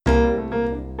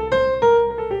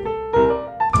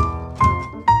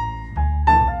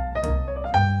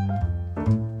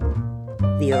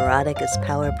Eroticus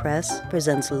Power Press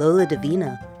presents Lola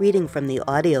Divina reading from the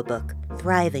audiobook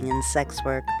Thriving in Sex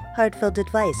Work, Heartfelt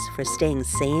Advice for Staying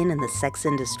Sane in the Sex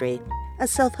Industry, a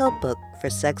self-help book for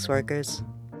sex workers.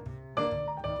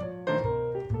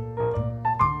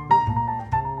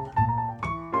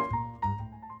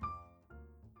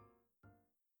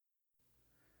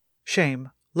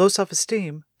 Shame, low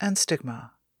self-esteem, and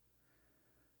stigma.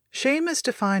 Shame is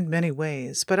defined many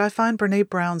ways, but I find Brené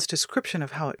Brown's description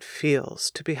of how it feels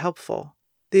to be helpful.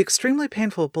 The extremely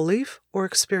painful belief or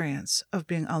experience of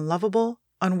being unlovable,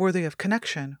 unworthy of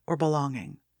connection or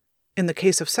belonging. In the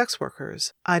case of sex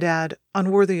workers, I'd add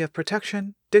unworthy of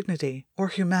protection, dignity, or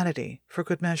humanity for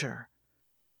good measure.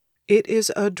 It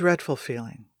is a dreadful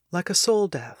feeling, like a soul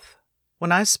death.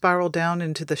 When I spiral down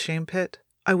into the shame pit,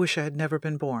 I wish I had never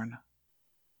been born.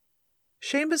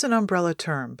 Shame is an umbrella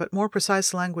term, but more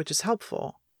precise language is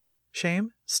helpful.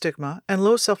 Shame, stigma, and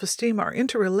low self-esteem are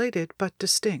interrelated but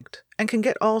distinct, and can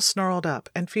get all snarled up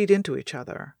and feed into each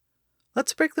other.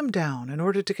 Let's break them down in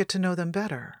order to get to know them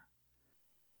better.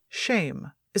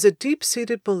 Shame is a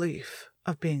deep-seated belief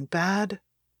of being bad,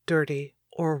 dirty,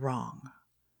 or wrong.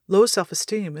 Low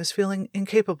self-esteem is feeling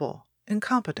incapable,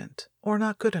 incompetent, or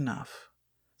not good enough.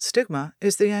 Stigma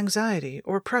is the anxiety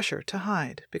or pressure to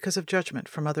hide because of judgment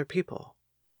from other people.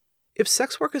 If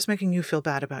sex work is making you feel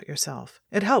bad about yourself,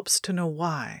 it helps to know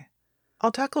why.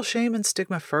 I'll tackle shame and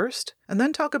stigma first, and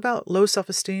then talk about low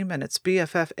self-esteem and its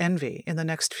BFF envy in the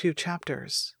next few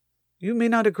chapters. You may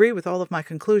not agree with all of my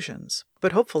conclusions,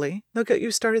 but hopefully they'll get you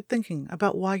started thinking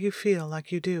about why you feel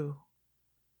like you do.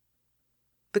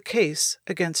 The case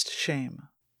against shame.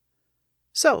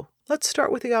 So, let's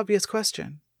start with the obvious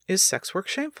question. Is sex work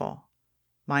shameful?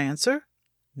 My answer?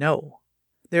 No.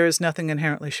 There is nothing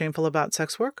inherently shameful about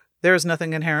sex work. There is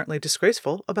nothing inherently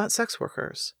disgraceful about sex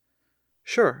workers.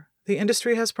 Sure, the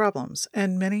industry has problems,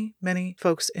 and many, many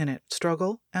folks in it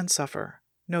struggle and suffer,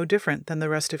 no different than the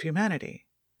rest of humanity.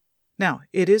 Now,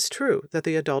 it is true that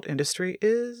the adult industry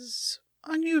is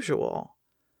unusual.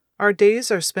 Our days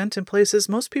are spent in places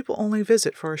most people only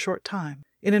visit for a short time,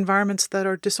 in environments that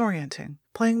are disorienting,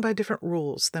 playing by different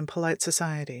rules than polite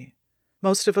society.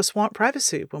 Most of us want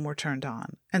privacy when we're turned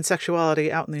on, and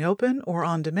sexuality out in the open or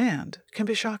on demand can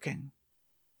be shocking.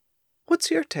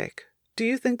 What's your take? Do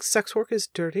you think sex work is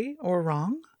dirty or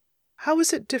wrong? How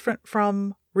is it different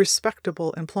from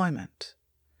respectable employment?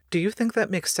 Do you think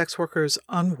that makes sex workers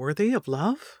unworthy of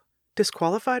love?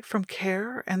 Disqualified from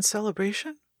care and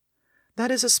celebration?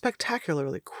 That is a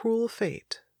spectacularly cruel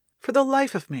fate. For the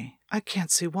life of me, I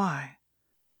can't see why.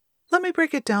 Let me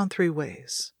break it down 3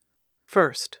 ways.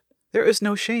 First, there is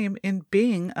no shame in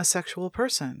being a sexual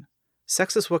person.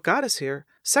 Sex is what got us here.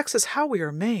 Sex is how we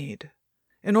are made.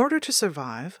 In order to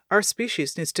survive, our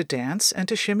species needs to dance and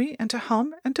to shimmy and to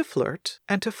hum and to flirt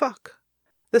and to fuck.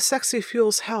 The sexy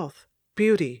fuels health,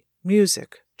 beauty,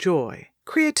 music, joy,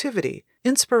 creativity,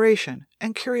 inspiration,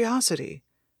 and curiosity.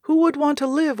 Who would want to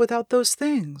live without those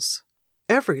things?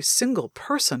 Every single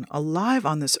person alive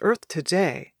on this earth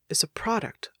today is a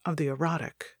product of the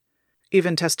erotic.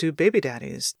 Even test tube baby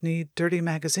daddies need dirty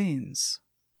magazines.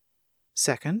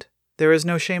 Second, there is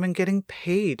no shame in getting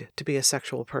paid to be a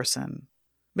sexual person.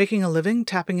 Making a living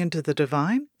tapping into the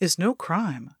divine is no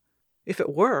crime. If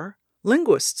it were,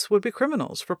 linguists would be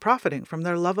criminals for profiting from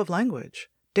their love of language,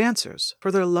 dancers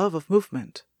for their love of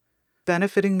movement.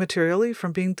 Benefiting materially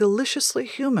from being deliciously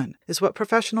human is what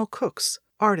professional cooks,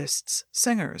 artists,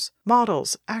 singers,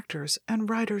 models, actors, and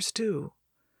writers do.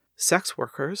 Sex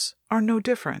workers are no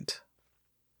different.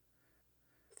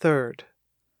 Third,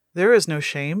 there is no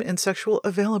shame in sexual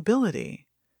availability.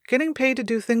 Getting paid to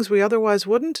do things we otherwise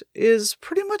wouldn't is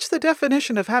pretty much the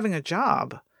definition of having a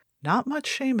job. Not much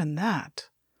shame in that.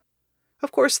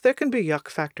 Of course, there can be yuck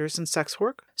factors in sex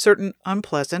work, certain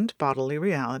unpleasant bodily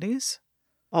realities.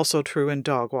 Also true in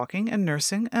dog walking and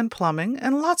nursing and plumbing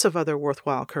and lots of other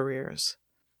worthwhile careers.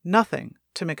 Nothing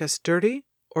to make us dirty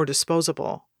or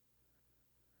disposable.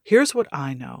 Here's what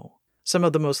I know. Some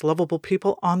of the most lovable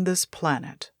people on this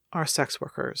planet are sex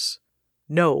workers.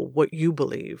 Know what you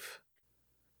believe.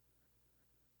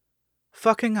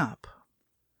 Fucking up.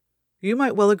 You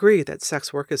might well agree that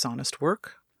sex work is honest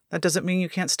work. That doesn't mean you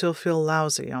can't still feel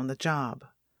lousy on the job.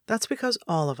 That's because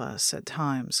all of us, at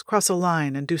times, cross a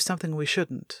line and do something we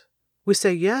shouldn't. We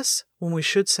say yes when we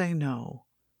should say no.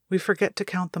 We forget to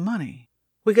count the money.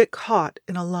 We get caught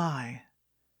in a lie.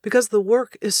 Because the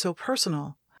work is so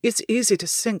personal, it's easy to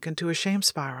sink into a shame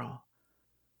spiral.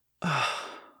 Ugh,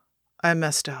 I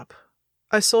messed up.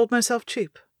 I sold myself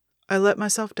cheap. I let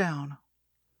myself down.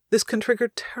 This can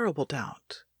trigger terrible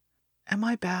doubt. Am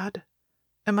I bad?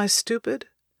 Am I stupid?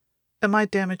 Am I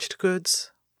damaged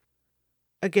goods?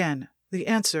 Again, the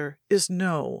answer is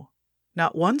no.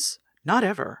 Not once, not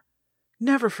ever.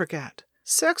 Never forget,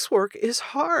 sex work is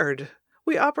hard.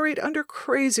 We operate under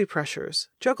crazy pressures,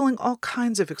 juggling all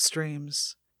kinds of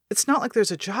extremes. It's not like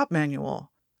there's a job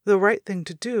manual. The right thing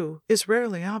to do is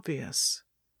rarely obvious.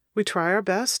 We try our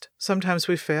best, sometimes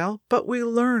we fail, but we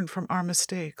learn from our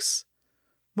mistakes.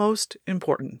 Most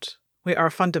important, we are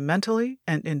fundamentally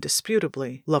and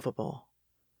indisputably lovable.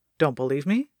 Don't believe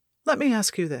me? Let me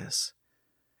ask you this.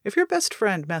 If your best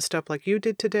friend messed up like you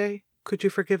did today, could you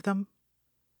forgive them?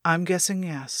 I'm guessing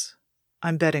yes.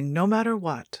 I'm betting no matter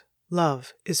what,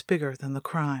 love is bigger than the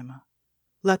crime.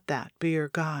 Let that be your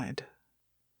guide.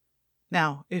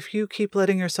 Now, if you keep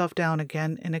letting yourself down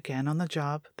again and again on the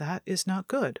job, that is not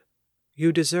good.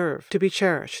 You deserve to be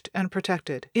cherished and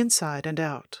protected inside and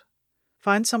out.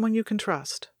 Find someone you can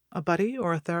trust, a buddy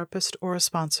or a therapist or a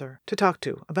sponsor, to talk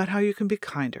to about how you can be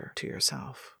kinder to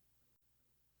yourself.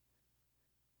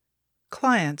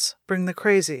 Clients bring the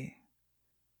crazy.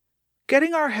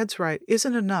 Getting our heads right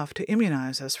isn't enough to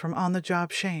immunize us from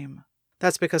on-the-job shame.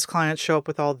 That's because clients show up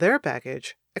with all their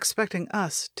baggage, expecting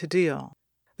us to deal.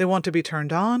 They want to be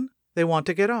turned on, they want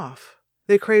to get off.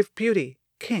 They crave beauty,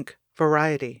 kink,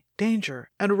 variety, danger,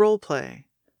 and role play.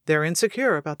 They're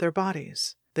insecure about their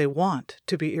bodies. They want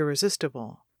to be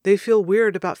irresistible. They feel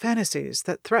weird about fantasies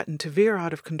that threaten to veer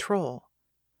out of control.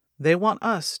 They want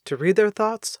us to read their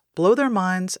thoughts, blow their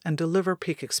minds, and deliver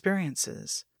peak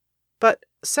experiences. But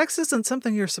sex isn't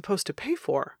something you're supposed to pay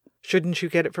for. Shouldn't you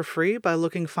get it for free by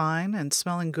looking fine and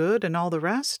smelling good and all the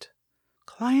rest?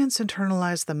 Clients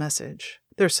internalize the message.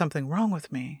 There's something wrong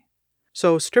with me.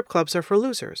 So strip clubs are for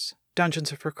losers,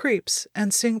 dungeons are for creeps,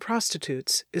 and seeing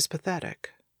prostitutes is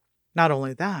pathetic. Not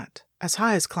only that, as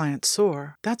high as clients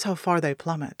soar, that's how far they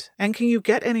plummet. And can you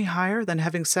get any higher than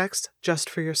having sex just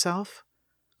for yourself?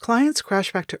 Clients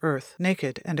crash back to earth,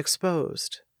 naked and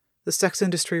exposed. The sex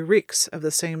industry reeks of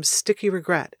the same sticky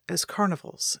regret as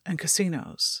carnivals and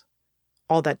casinos.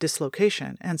 All that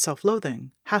dislocation and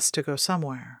self-loathing has to go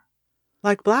somewhere.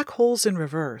 Like black holes in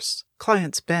reverse,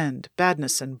 clients bend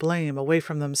badness and blame away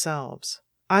from themselves.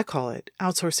 I call it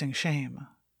outsourcing shame.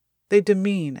 They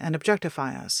demean and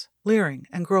objectify us, leering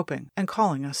and groping and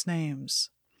calling us names.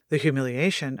 The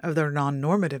humiliation of their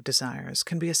non-normative desires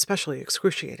can be especially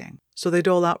excruciating, so they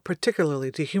dole out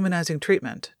particularly dehumanizing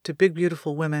treatment to big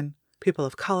beautiful women, people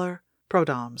of color,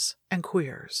 prodoms, and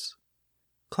queers.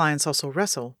 Clients also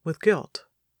wrestle with guilt.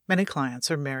 Many clients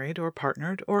are married or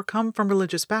partnered or come from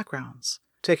religious backgrounds,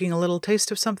 taking a little taste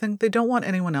of something they don't want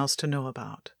anyone else to know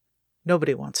about.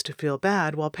 Nobody wants to feel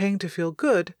bad while paying to feel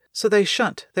good, so they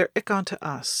shunt their ick onto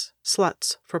us,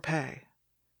 sluts for pay.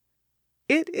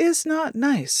 It is not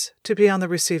nice to be on the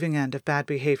receiving end of bad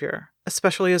behavior,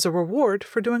 especially as a reward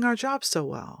for doing our job so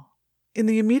well. In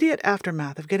the immediate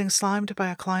aftermath of getting slimed by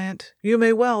a client, you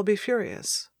may well be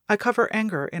furious. I cover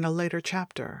anger in a later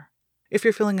chapter. If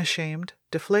you're feeling ashamed,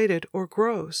 deflated, or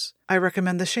gross, I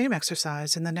recommend the shame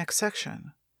exercise in the next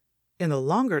section. In the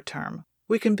longer term,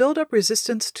 we can build up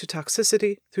resistance to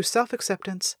toxicity through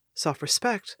self-acceptance,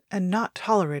 self-respect, and not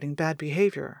tolerating bad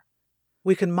behavior.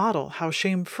 We can model how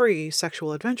shame-free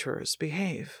sexual adventurers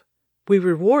behave. We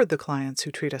reward the clients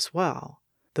who treat us well.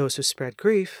 Those who spread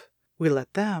grief, we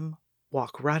let them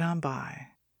walk right on by.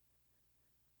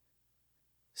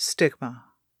 Stigma.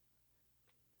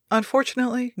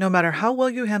 Unfortunately, no matter how well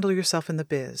you handle yourself in the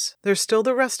biz, there's still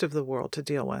the rest of the world to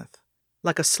deal with.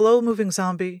 Like a slow-moving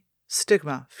zombie,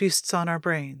 stigma feasts on our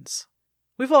brains.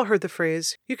 We've all heard the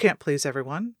phrase, you can't please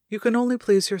everyone, you can only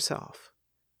please yourself.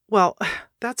 Well,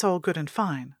 that's all good and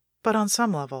fine, but on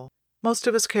some level, most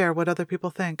of us care what other people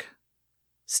think.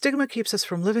 Stigma keeps us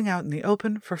from living out in the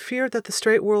open for fear that the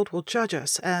straight world will judge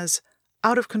us as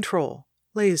out of control,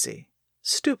 lazy,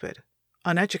 stupid,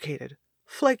 uneducated,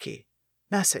 flaky,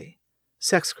 messy,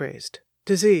 sex-crazed,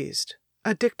 diseased,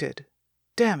 addicted,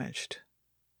 damaged,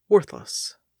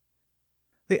 worthless.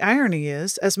 The irony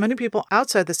is, as many people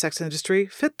outside the sex industry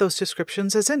fit those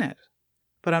descriptions as in it.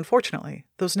 But unfortunately,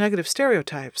 those negative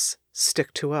stereotypes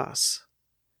stick to us.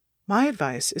 My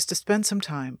advice is to spend some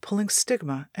time pulling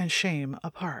stigma and shame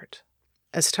apart.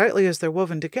 As tightly as they're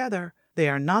woven together, they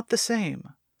are not the same.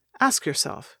 Ask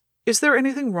yourself, is there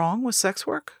anything wrong with sex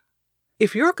work?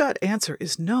 If your gut answer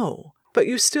is no, but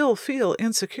you still feel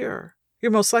insecure,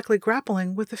 you're most likely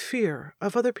grappling with the fear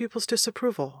of other people's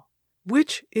disapproval,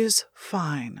 which is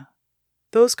fine.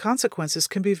 Those consequences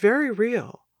can be very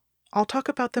real. I'll talk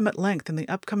about them at length in the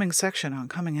upcoming section on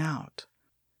coming out.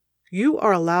 You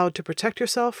are allowed to protect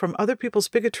yourself from other people's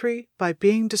bigotry by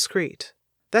being discreet.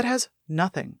 That has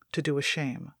nothing to do with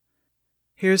shame.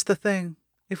 Here's the thing.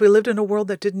 If we lived in a world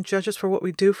that didn't judge us for what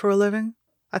we do for a living,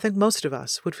 I think most of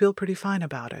us would feel pretty fine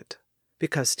about it,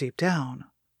 because deep down,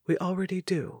 we already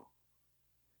do.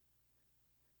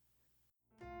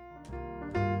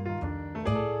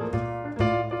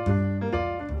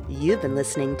 You've been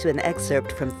listening to an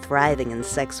excerpt from Thriving in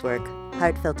Sex Work,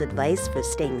 Heartfelt Advice for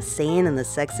Staying Sane in the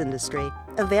Sex Industry,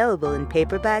 available in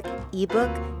paperback,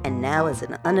 ebook, and now as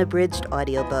an unabridged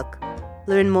audiobook.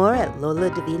 Learn more at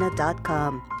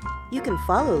loladivina.com. You can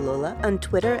follow Lola on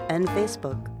Twitter and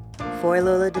Facebook. For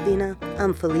Lola Divina,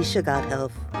 I'm Felicia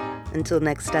Gotthelf. Until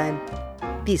next time,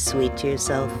 be sweet to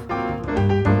yourself.